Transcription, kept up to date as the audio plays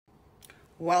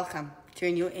Welcome to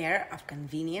a new era of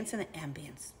convenience and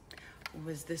ambience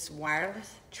with this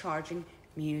wireless charging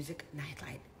music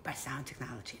nightlight by Sound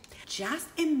Technology. Just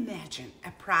imagine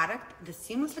a product that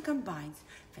seamlessly combines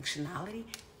functionality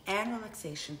and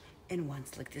relaxation in one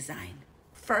sleek design.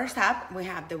 First up, we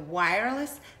have the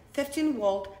wireless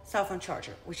 15-volt cell phone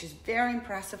charger, which is very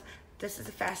impressive. This is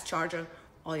a fast charger.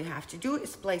 All you have to do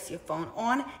is place your phone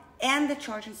on and the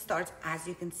charging starts, as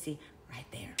you can see right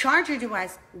there. Charge your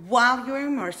device while you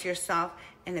immerse yourself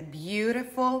in a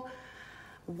beautiful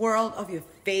world of your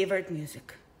favorite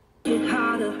music.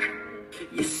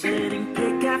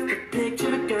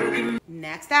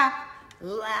 Next up,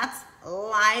 let's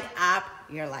light up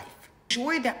your life.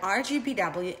 Enjoy the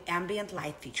RGBW Ambient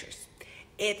Light features.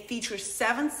 It features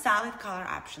 7 solid color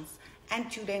options and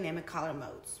 2 dynamic color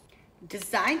modes.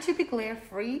 Designed to be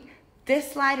glare-free,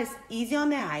 this light is easy on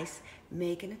the eyes,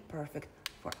 making it perfect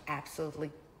for absolutely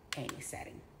any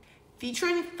setting.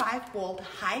 Featuring a 5-volt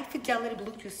high-fidelity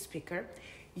Bluetooth speaker,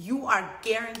 you are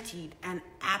guaranteed an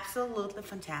absolutely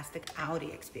fantastic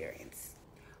audio experience.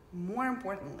 More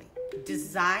importantly,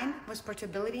 designed with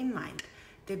portability in mind,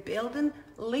 the built-in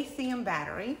lithium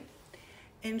battery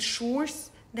ensures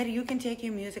that you can take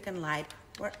your music and light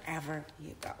wherever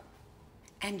you go.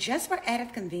 And just for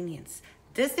added convenience,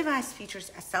 this device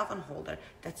features a cell phone holder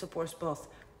that supports both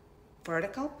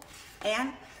vertical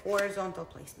and horizontal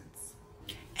placements.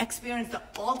 Experience the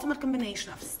ultimate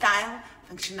combination of style,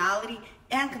 functionality,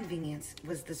 and convenience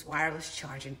with this wireless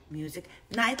charging music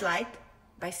nightlight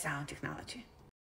by Sound Technology.